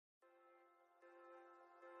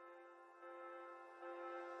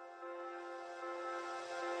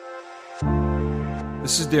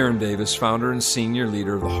This is Darren Davis, founder and senior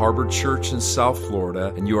leader of the Harbor Church in South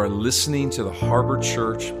Florida, and you are listening to the Harbor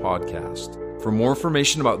Church Podcast. For more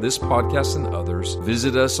information about this podcast and others,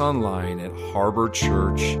 visit us online at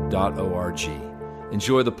harborchurch.org.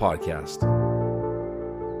 Enjoy the podcast.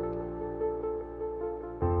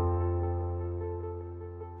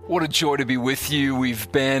 What a joy to be with you.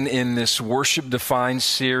 We've been in this Worship Defined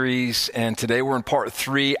series, and today we're in part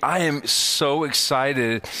 3. I am so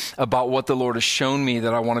excited about what the Lord has shown me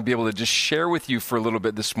that I want to be able to just share with you for a little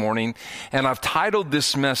bit this morning. And I've titled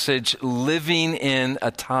this message, Living in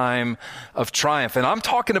a Time of Triumph. And I'm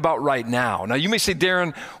talking about right now. Now, you may say,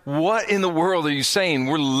 Darren, what in the world are you saying?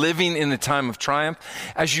 We're living in a time of triumph.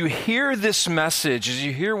 As you hear this message, as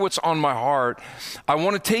you hear what's on my heart, I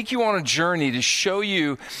want to take you on a journey to show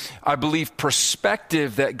you, I believe,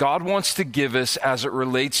 perspective that God wants to give us as it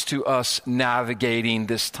relates to us navigating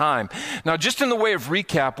this time. Now, just in the way of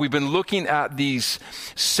recap, we've been looking at these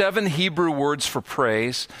 7 Hebrew words for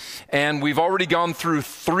praise, and we've already gone through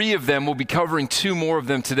 3 of them. We'll be covering 2 more of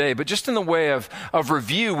them today. But just in the way of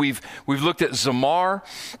review, we've looked at Zamar.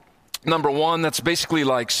 Number 1, that's basically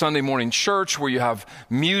like Sunday morning church where you have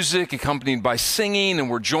music accompanied by singing and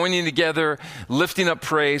we're joining together, lifting up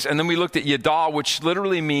praise. And then we looked at Yadah, which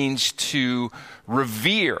literally means to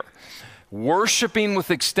revere, worshiping with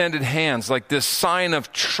extended hands, like this sign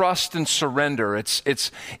of trust and surrender.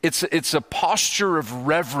 It's a posture of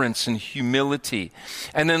reverence and humility.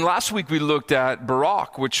 And then last week we looked at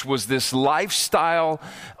Barak, which was this lifestyle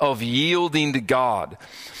of yielding to God.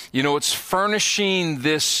 You know, it's furnishing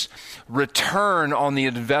this return on the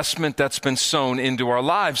investment that's been sown into our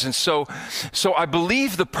lives. And so I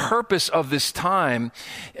believe the purpose of this time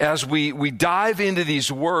as we dive into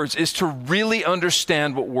these words is to really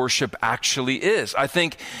understand what worship actually is. I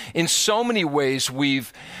think in so many ways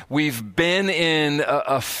we've been in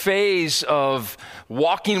a phase of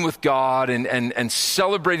walking with God and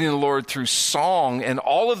celebrating the Lord through song and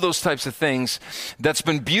all of those types of things. That's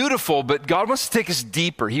been beautiful, but God wants to take us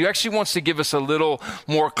deeper. He actually wants to give us a little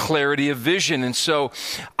more clarity of vision. And so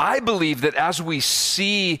I believe that as we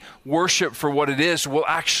see worship for what it is, we'll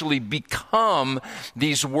actually become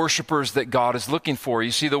these worshipers that God is looking for. You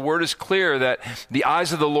see, the word is clear that the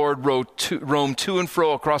eyes of the Lord roam to and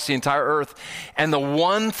fro across the entire earth. And the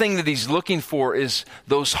one thing that he's looking for is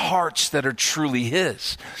those hearts that are truly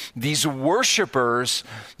his. These worshipers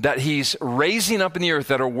that he's raising up in the earth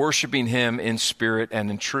that are worshiping him in spirit and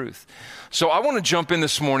in truth. So I want to jump in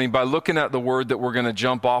this morning by looking at the word that we're going to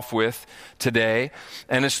jump off with today,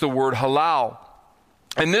 and it's the word halal.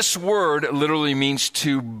 And this word literally means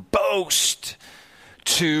to boast,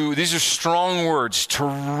 these are strong words, to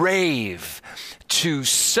rave, to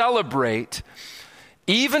celebrate,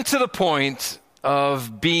 even to the point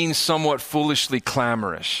of being somewhat foolishly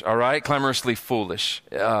clamorous, all right? Clamorously foolish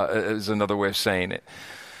is another way of saying it.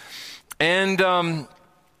 And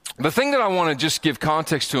the thing that I want to just give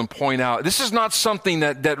context to and point out, this is not something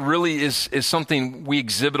that really is something we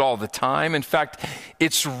exhibit all the time. In fact,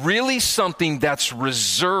 it's really something that's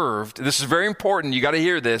reserved. This is very important. You got to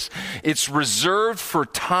hear this. It's reserved for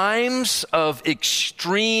times of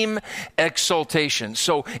extreme exaltation.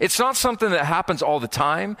 So it's not something that happens all the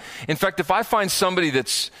time. In fact, if I find somebody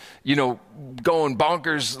that's, going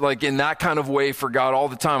bonkers like in that kind of way for God all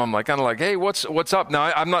the time, I'm kind of like, hey, what's up? Now,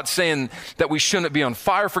 I'm not saying that we shouldn't be on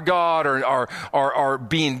fire for God or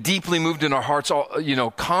being deeply moved in our hearts,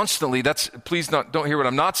 constantly. Please don't hear what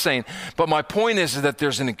I'm not saying. But my point is that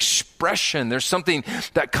there's an expression, there's something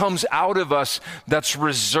that comes out of us that's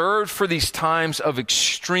reserved for these times of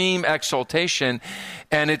extreme exaltation,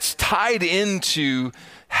 and it's tied into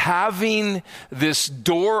having this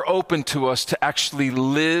door open to us to actually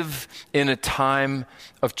live in a time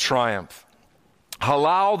of triumph.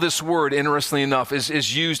 Halal, this word, interestingly enough,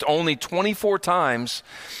 is used only 24 times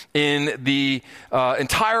in the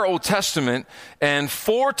entire Old Testament and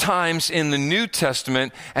 4 times in the New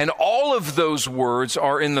Testament, and all of those words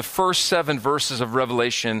are in the first 7 verses of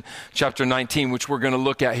Revelation chapter 19, which we're going to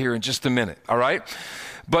look at here in just a minute, all right?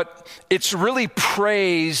 But it's really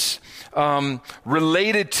praise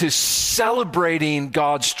related to celebrating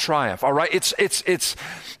God's triumph. All right, it's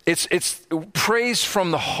praise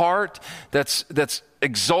from the heart that's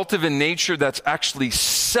exaltive in nature, that's actually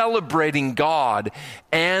celebrating God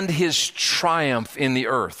and his triumph in the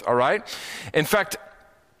earth. All right, in fact,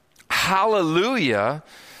 hallelujah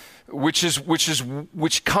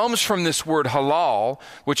which comes from this word halal,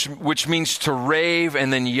 which means to rave,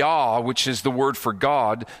 and then Yah, which is the word for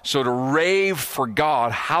God. So to rave for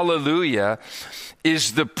God, hallelujah,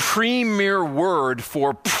 is the premier word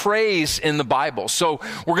for praise in the Bible. So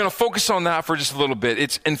we're going to focus on that for just a little bit.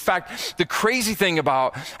 It's, in fact, the crazy thing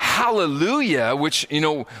about hallelujah, which,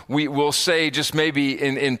 we will say just maybe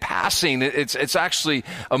in passing, it's actually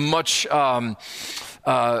a much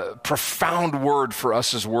profound word for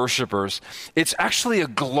us as worshipers. It's actually a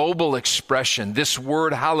global expression. This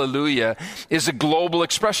word hallelujah is a global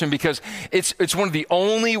expression because it's one of the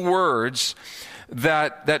only words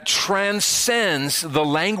that transcends the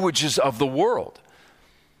languages of the world.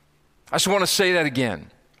 I just want to say that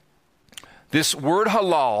again. This word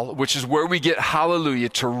halal, which is where we get hallelujah,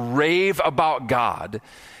 to rave about God,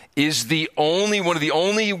 is one of the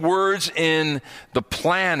only words in the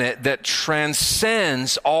planet that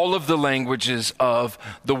transcends all of the languages of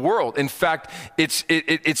the world. In fact,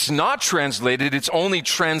 it's not translated, it's only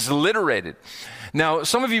transliterated. Now,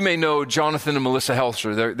 some of you may know Jonathan and Melissa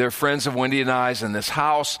Helser. They're friends of Wendy and I's in this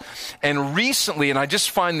house. And recently, and I just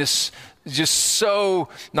find this just so,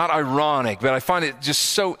 not ironic, but I find it just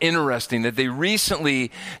so interesting that they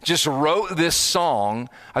recently just wrote this song,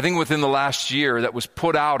 I think within the last year, that was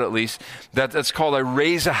put out at least, that's called I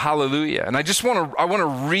Raise a Hallelujah. And I want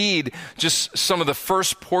to read just some of the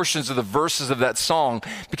first portions of the verses of that song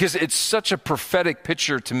because it's such a prophetic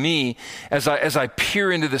picture to me as I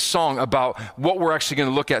peer into this song about what we're actually going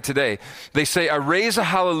to look at today. They say, I raise a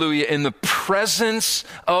hallelujah in the presence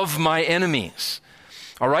of my enemies.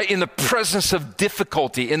 All right, in the presence of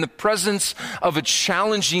difficulty, in the presence of a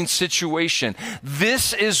challenging situation.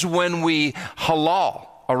 This is when we halal,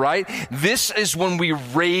 all right? This is when we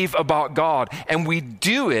rave about God. And we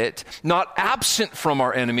do it not absent from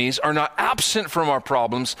our enemies or not absent from our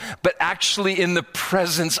problems, but actually in the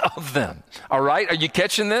presence of them. All right, are you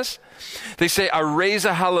catching this? They say, I raise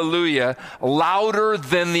a hallelujah louder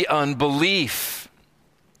than the unbelief.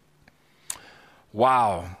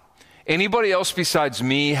 Wow. Anybody else besides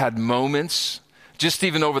me had moments, just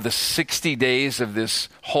even over the 60 days of this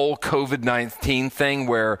whole COVID-19 thing,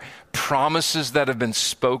 where promises that have been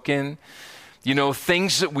spoken,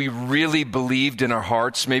 things that we really believed in our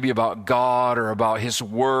hearts, maybe about God or about His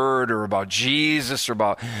Word or about Jesus or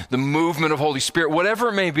about the movement of Holy Spirit, whatever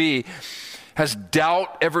it may be, has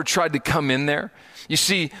doubt ever tried to come in there? You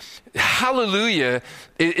see, hallelujah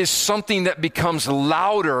is something that becomes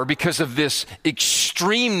louder because of this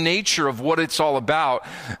extreme nature of what it's all about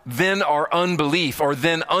than our unbelief, or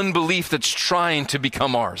than unbelief that's trying to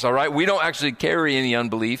become ours, all right? We don't actually carry any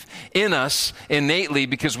unbelief in us innately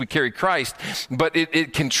because we carry Christ, but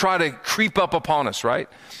it can try to creep up upon us, right?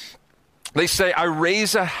 They say, I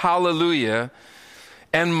raise a hallelujah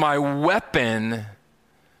and my weapon,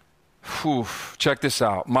 check this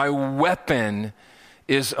out, my weapon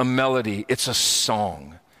is a melody. It's a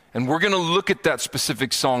song. And we're going to look at that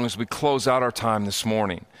specific song as we close out our time this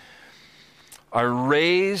morning. I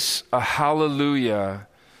raise a hallelujah,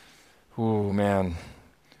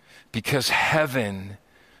 because heaven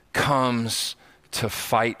comes to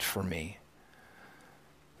fight for me.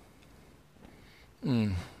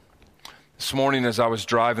 This morning as I was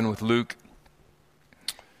driving with Luke,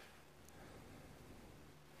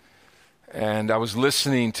 and I was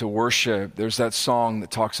listening to worship, there's that song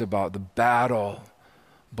that talks about the battle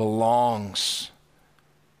belongs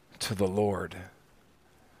to the Lord.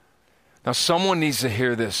 Now, someone needs to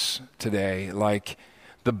hear this today, like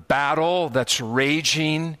the battle that's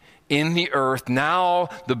raging in the earth, now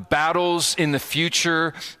the battles in the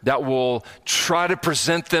future that will try to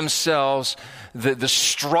present themselves, the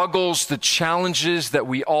struggles, the challenges that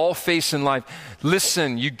we all face in life.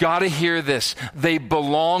 Listen, you got to hear this. They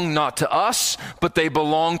belong not to us, but they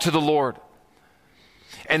belong to the Lord.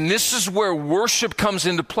 And this is where worship comes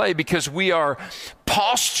into play, because we are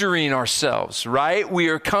posturing ourselves, right? We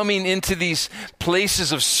are coming into these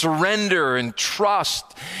places of surrender and trust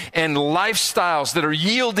and lifestyles that are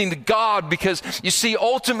yielding to God, because you see,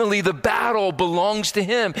 ultimately the battle belongs to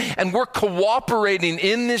Him. And we're cooperating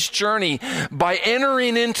in this journey by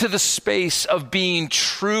entering into the space of being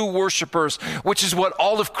true worshipers, which is what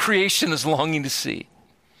all of creation is longing to see.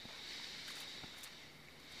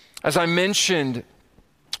 As I mentioned,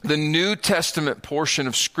 the New Testament portion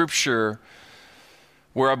of Scripture,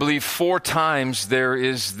 where I believe 4 times there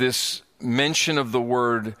is this mention of the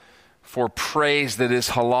word for praise that is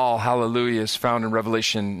halal, hallelujah, is found in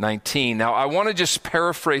Revelation 19. Now, I want to just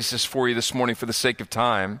paraphrase this for you this morning for the sake of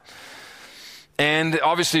time. And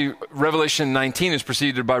obviously, Revelation 19 is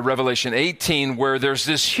preceded by Revelation 18, where there's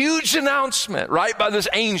this huge announcement, right, by this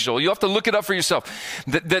angel. You have to look it up for yourself.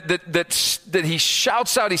 That he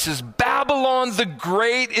shouts out, he says, Babylon the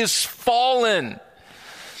Great is fallen.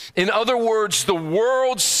 In other words, the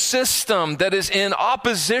world system that is in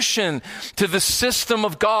opposition to the system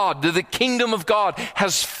of God, to the kingdom of God,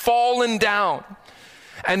 has fallen down.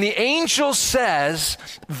 And the angel says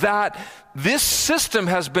that this system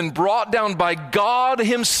has been brought down by God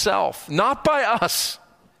himself, not by us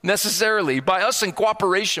necessarily, by us in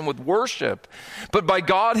cooperation with worship, but by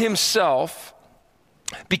God himself,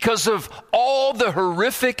 because of all the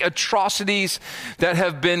horrific atrocities that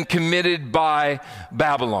have been committed by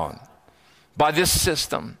Babylon, by this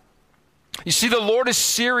system. You see, the Lord is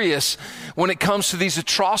serious when it comes to these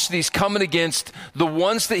atrocities coming against the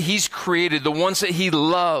ones that he's created, the ones that he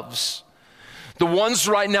loves. The ones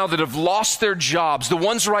right now that have lost their jobs, the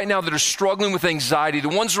ones right now that are struggling with anxiety, the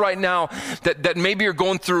ones right now that maybe are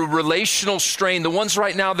going through relational strain, the ones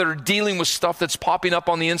right now that are dealing with stuff that's popping up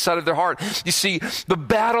on the inside of their heart. You see, the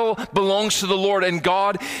battle belongs to the Lord, and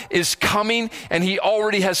God is coming, and he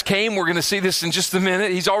already has came. We're going to see this in just a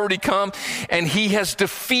minute. He's already come, and he has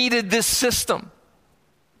defeated this system.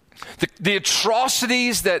 The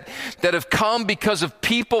atrocities that have come because of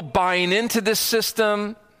people buying into this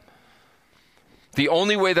system, the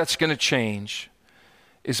only way that's going to change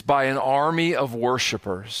is by an army of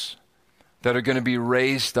worshipers that are going to be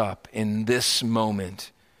raised up in this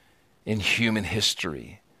moment in human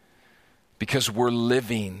history, because we're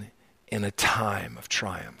living in a time of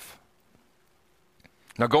triumph.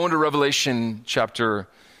 Now, going to Revelation chapter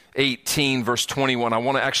 18, verse 21, I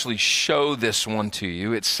want to actually show this one to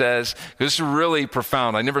you. It says, this is really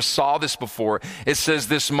profound. I never saw this before. It says,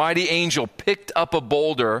 this mighty angel picked up a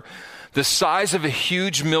boulder the size of a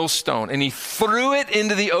huge millstone, and he threw it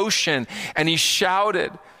into the ocean, and he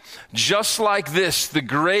shouted, just like this, the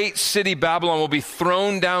great city Babylon will be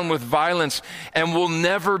thrown down with violence and will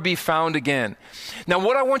never be found again. Now,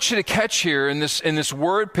 what I want you to catch here in this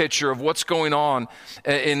word picture of what's going on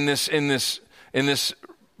in this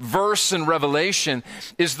verse in Revelation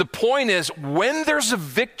is, the point is, when there's a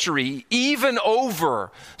victory, even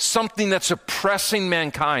over something that's oppressing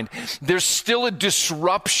mankind, there's still a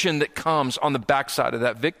disruption that comes on the backside of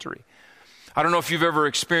that victory. I don't know if you've ever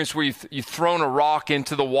experienced where you've thrown a rock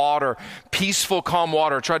into the water, peaceful, calm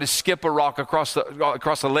water, try to skip a rock across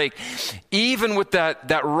the lake. Even with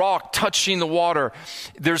that rock touching the water,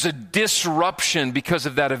 there's a disruption because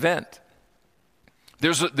of that event.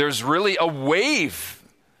 There's really a wave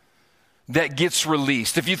that gets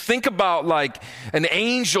released. If you think about like an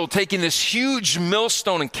angel taking this huge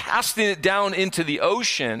millstone and casting it down into the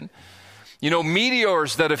ocean, you know,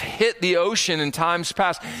 meteors that have hit the ocean in times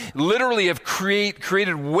past literally have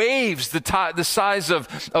created waves the size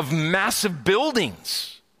of massive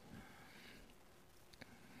buildings.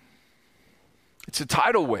 It's a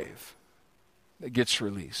tidal wave that gets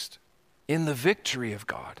released in the victory of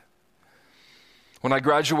God. When I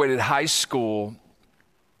graduated high school,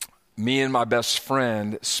 me and my best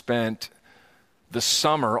friend spent the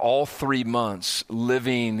summer, all 3 months,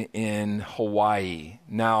 living in Hawaii.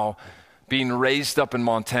 Now, being raised up in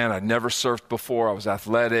Montana, I'd never surfed before. I was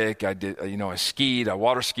athletic. I did, I skied, I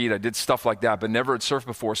water skied, I did stuff like that, but never had surfed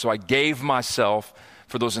before. So I gave myself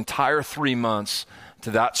for those entire 3 months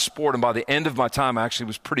to that sport. And by the end of my time, I actually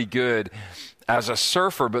was pretty good as a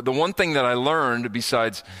surfer. But the one thing that I learned,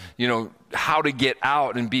 besides, how to get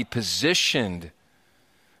out and be positioned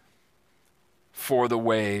for the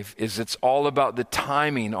wave, is it's all about the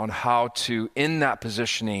timing on how to, in that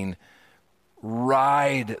positioning,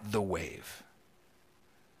 ride the wave.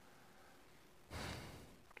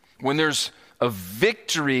 When there's a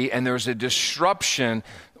victory and there's a disruption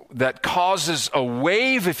that causes a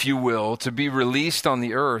wave, if you will, to be released on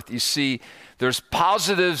the earth, you see, there's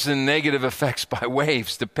positives and negative effects by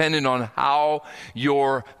waves depending on how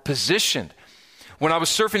you're positioned. When I was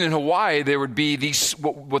surfing in Hawaii, there would be these,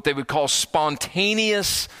 what they would call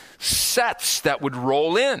spontaneous sets that would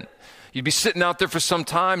roll in. You'd be sitting out there for some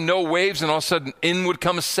time, no waves, and all of a sudden in would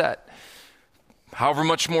come a set. However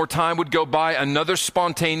much more time would go by, another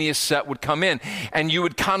spontaneous set would come in. And you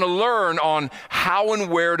would kind of learn on how and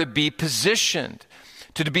where to be positioned,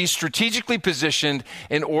 to be strategically positioned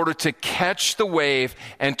in order to catch the wave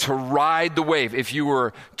and to ride the wave. If you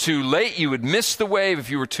were too late, you would miss the wave. If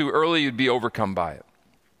you were too early, you'd be overcome by it.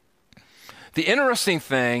 The interesting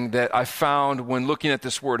thing that I found when looking at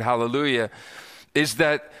this word, hallelujah, is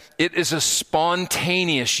that it is a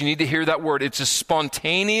spontaneous, you need to hear that word, it's a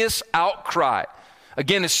spontaneous outcry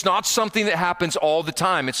Again, it's not something that happens all the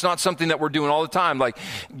time. It's not something that we're doing all the time, like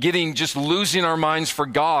just losing our minds for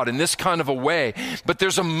God in this kind of a way. But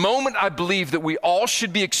there's a moment, I believe, that we all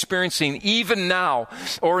should be experiencing even now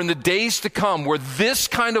or in the days to come where this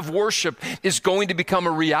kind of worship is going to become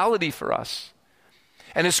a reality for us.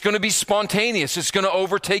 And it's going to be spontaneous. It's going to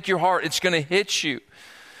overtake your heart. It's going to hit you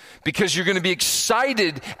because you're going to be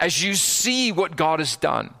excited as you see what God has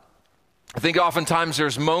done. I think oftentimes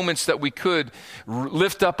there's moments that we could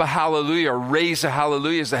lift up a hallelujah or raise a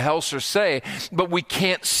hallelujah, as the Helsers say, but we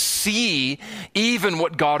can't see even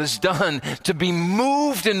what God has done to be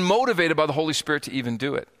moved and motivated by the Holy Spirit to even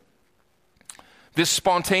do it. This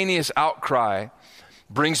spontaneous outcry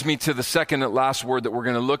brings me to the second and last word that we're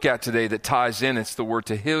going to look at today that ties in. It's the word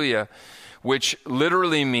tehillah, which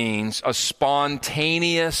literally means a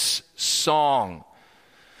spontaneous song.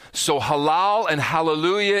 So halal and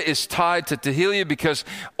hallelujah is tied to tehillah because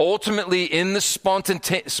ultimately in the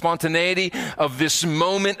spontaneity of this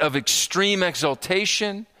moment of extreme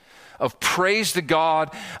exaltation, of praise to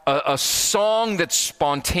God, a song that's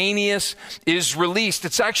spontaneous is released.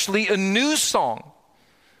 It's actually a new song.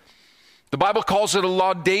 The Bible calls it a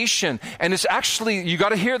laudation, and it's actually, you got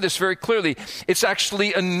to hear this very clearly, it's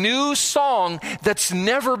actually a new song that's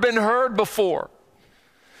never been heard before.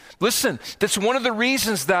 Listen, that's one of the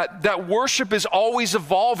reasons that worship is always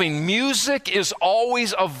evolving. Music is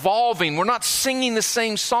always evolving. We're not singing the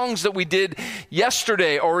same songs that we did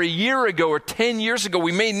yesterday or a year ago or 10 years ago.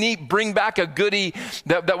 We may bring back a goodie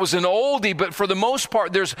that was an oldie, but for the most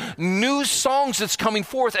part, there's new songs that's coming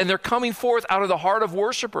forth, and they're coming forth out of the heart of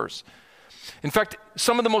worshipers. In fact,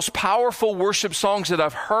 some of the most powerful worship songs that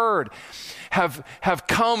I've heard have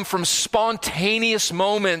come from spontaneous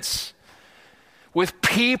moments with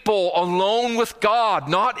people alone with God,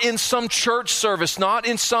 not in some church service, not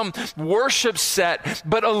in some worship set,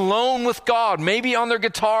 but alone with God, maybe on their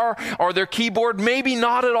guitar or their keyboard, maybe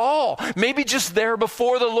not at all, maybe just there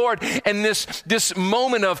before the Lord. And this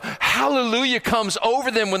moment of hallelujah comes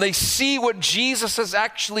over them when they see what Jesus has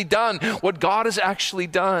actually done, what God has actually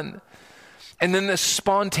done. And then this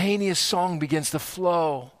spontaneous song begins to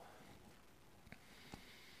flow.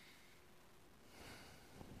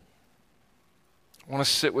 I want to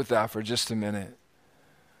sit with that for just a minute.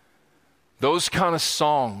 Those kind of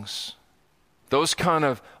songs, those kind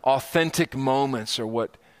of authentic moments are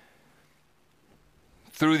what,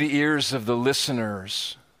 through the ears of the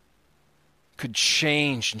listeners, could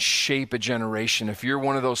change and shape a generation. If you're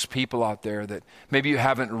one of those people out there that maybe you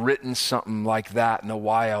haven't written something like that in a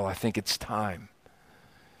while, I think it's time.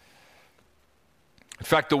 In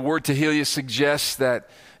fact, the word tehillah suggests that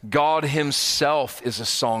God himself is a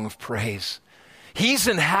song of praise. He's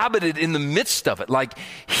inhabited in the midst of it, like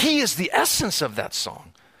he is the essence of that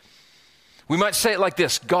song. We might say it like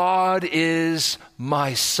this: God is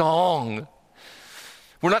my song.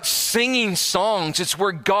 We're not singing songs. It's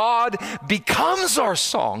where God becomes our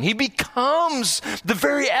song. He becomes the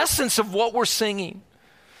very essence of what we're singing.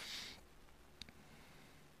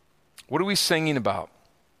 What are we singing about?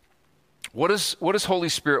 What does Holy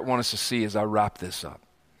Spirit want us to see as I wrap this up?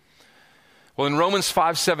 Well, in Romans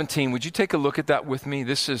 5:17, would you take a look at that with me?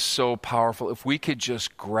 This is so powerful. If we could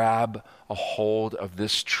just grab a hold of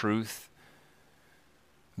this truth,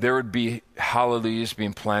 there would be hallelujahs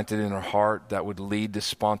being planted in our heart that would lead to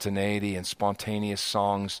spontaneity and spontaneous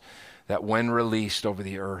songs that, when released over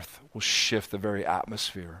the earth, will shift the very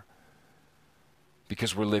atmosphere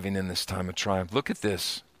because we're living in this time of triumph. Look at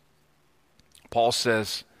this. Paul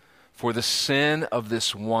says, "For the sin of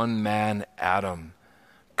this one man, Adam,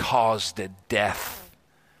 caused death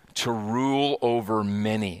to rule over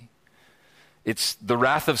many." It's the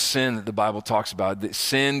wrath of sin that the Bible talks about. That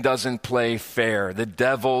sin doesn't play fair. The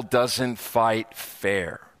devil doesn't fight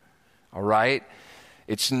fair. All right?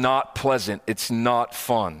 It's not pleasant. It's not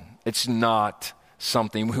fun. It's not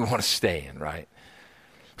something we want to stay in, right?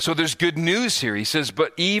 So there's good news here. He says,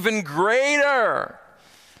 but even greater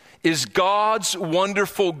is God's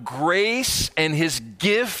wonderful grace and his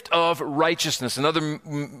gift of righteousness. In other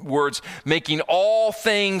words, making all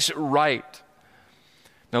things right.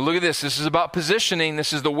 Now look at this. This is about positioning.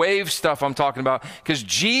 This is the wave stuff I'm talking about. Because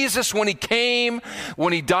Jesus, when he came,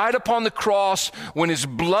 when he died upon the cross, when his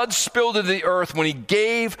blood spilled to the earth, when he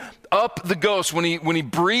gave up the ghost, when he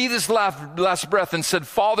breathed his last breath and said,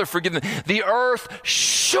 Father, forgive them, the earth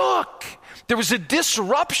shook. There was a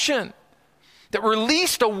disruption that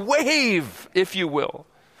released a wave, if you will.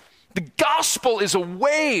 The gospel is a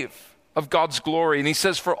wave of God's glory. And he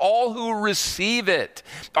says, for all who receive it,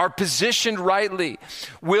 are positioned rightly,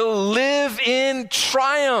 will live in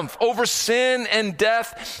triumph over sin and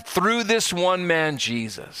death through this one man,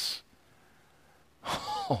 Jesus.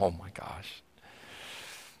 Oh my gosh.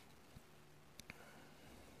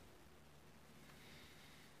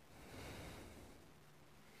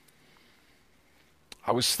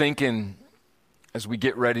 I was thinking as we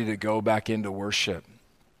get ready to go back into worship,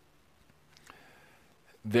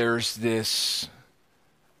 there's this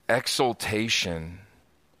exaltation,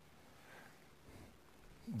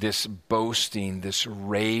 this boasting, this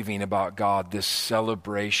raving about God, this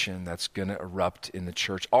celebration that's going to erupt in the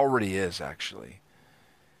church. Already is, actually.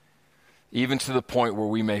 Even to the point where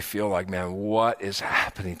we may feel like, man, what is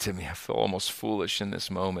happening to me? I feel almost foolish in this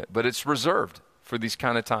moment. But it's reserved for these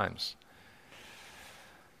kind of times.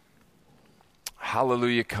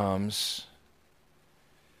 Hallelujah comes,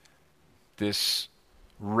 this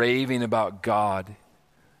raving about God,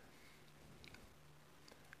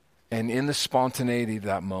 and in the spontaneity of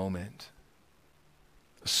that moment,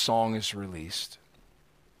 a song is released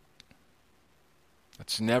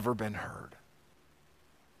that's never been heard.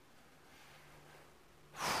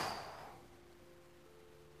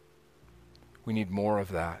 We need more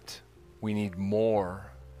of that. We need more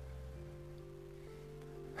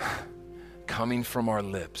coming from our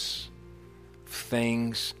lips,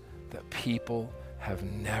 things that people have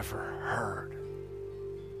never heard.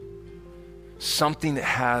 Something that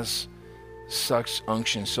has such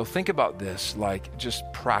unction. So think about this, like just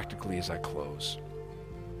practically as I close.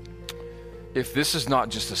 If this is not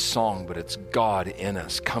just a song, but it's God in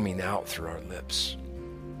us coming out through our lips,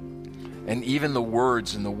 and even the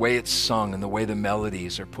words and the way it's sung and the way the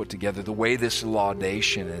melodies are put together, the way this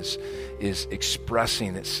laudation is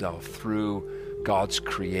expressing itself through God's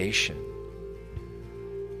creation,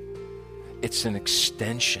 it's an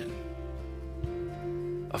extension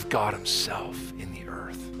of God himself in the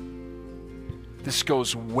earth. This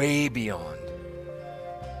goes way beyond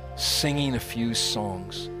singing a few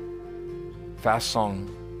songs, fast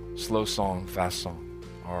song, slow song, fast song,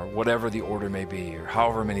 or whatever the order may be, or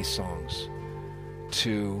however many songs,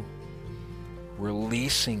 to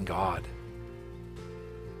releasing God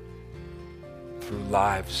through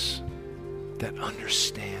lives that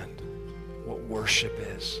understand what worship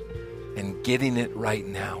is, and getting it right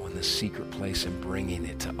now in the secret place and bringing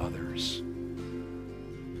it to others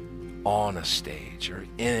on a stage or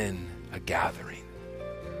in a gathering,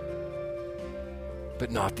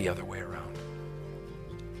 but not the other way around.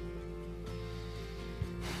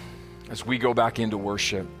 As we go back into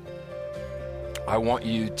worship, I want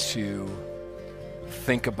you to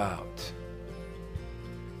think about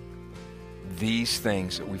these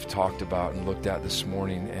things that we've talked about and looked at this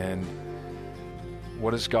morning, and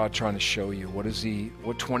what is God trying to show you? What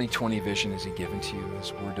 2020 vision is he given to you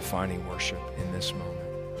as we're defining worship in this moment?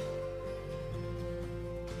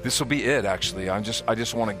 This will be it, actually. I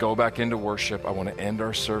just want to go back into worship. I want to end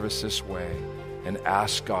our service this way and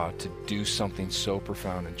ask God to do something so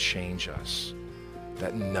profound and change us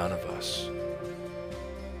that none of us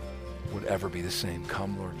would ever be the same.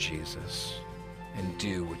 Come, Lord Jesus, and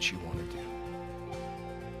do what you want to do.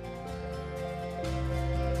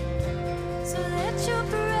 So let your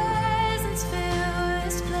presence fill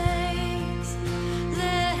this place.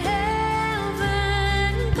 Let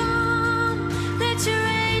heaven come. Let your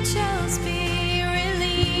angels be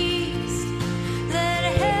released. Let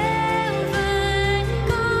heaven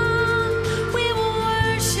come. We will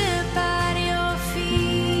worship at your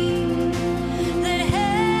feet. Let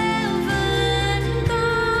heaven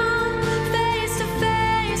come. Face to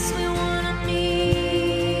face, we want to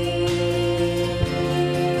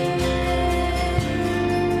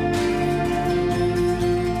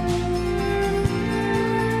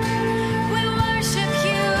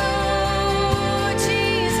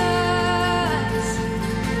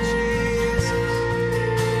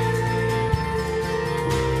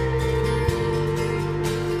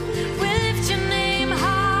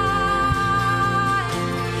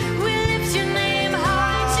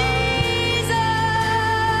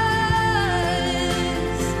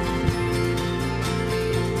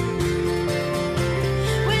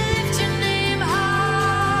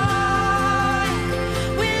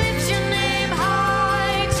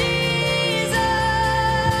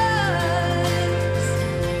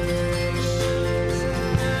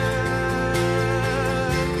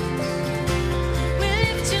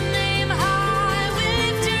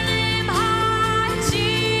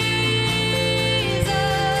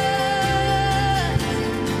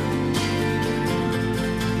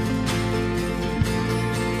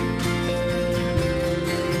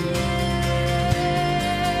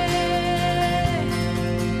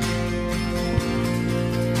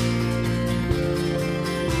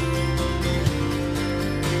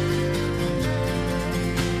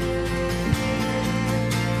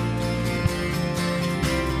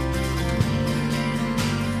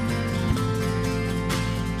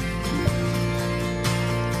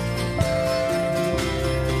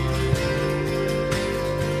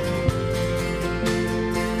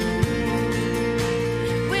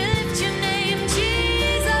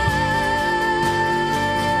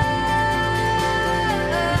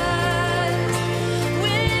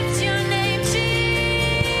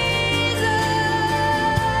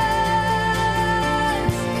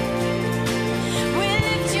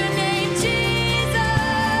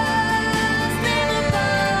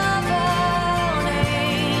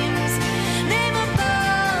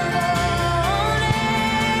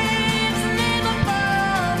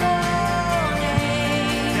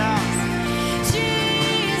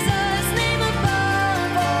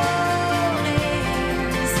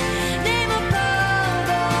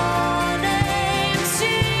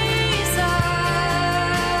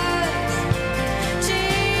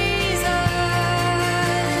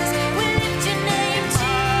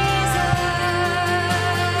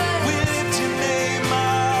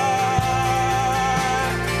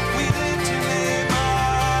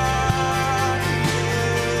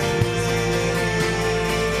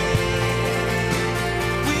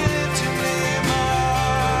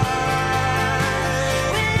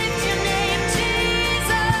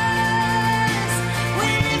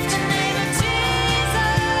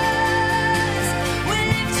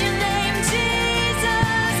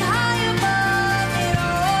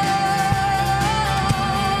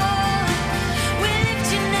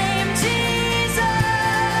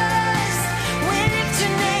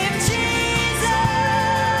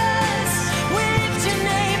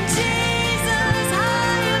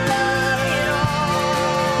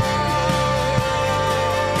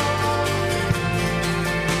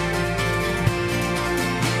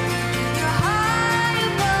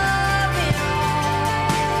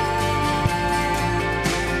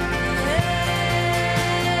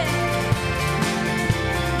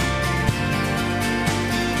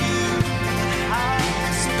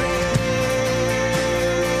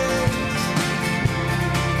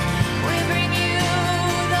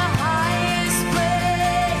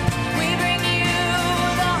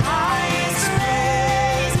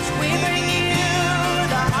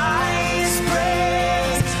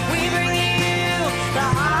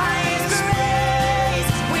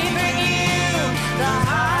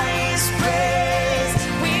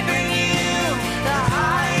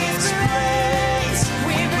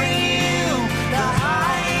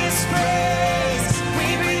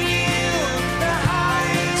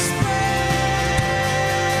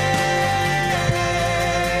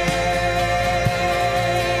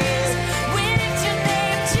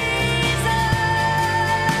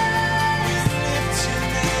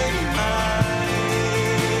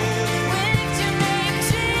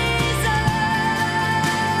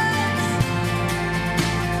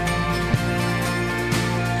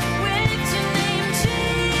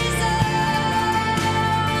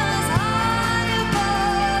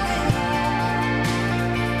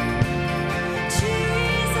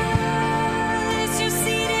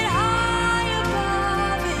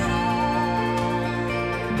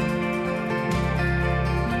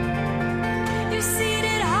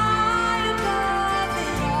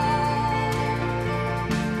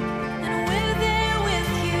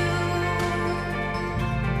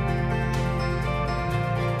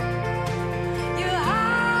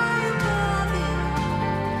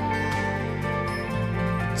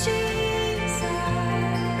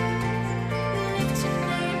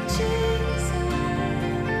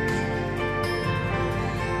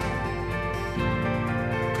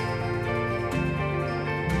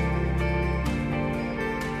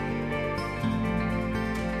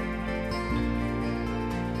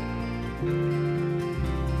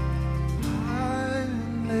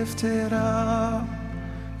lifted up.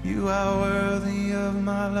 You are worthy of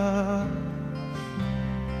my love.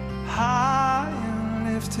 High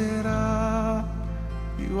and lifted up.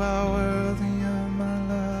 You are worthy of my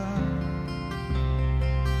love.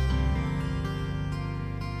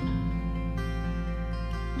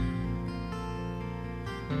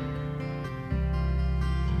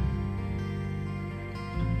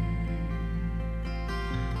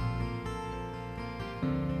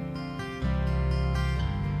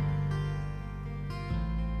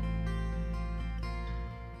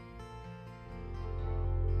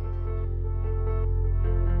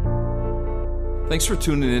 Thanks for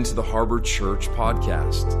tuning into the Harbor Church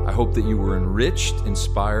podcast. I hope that you were enriched,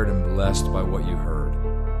 inspired, and blessed by what you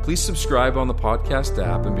heard. Please subscribe on the podcast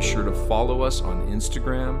app and be sure to follow us on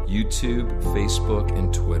Instagram, YouTube, Facebook,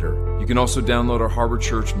 and Twitter. You can also download our Harbor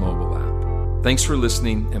Church mobile app. Thanks for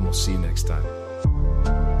listening, and we'll see you next time.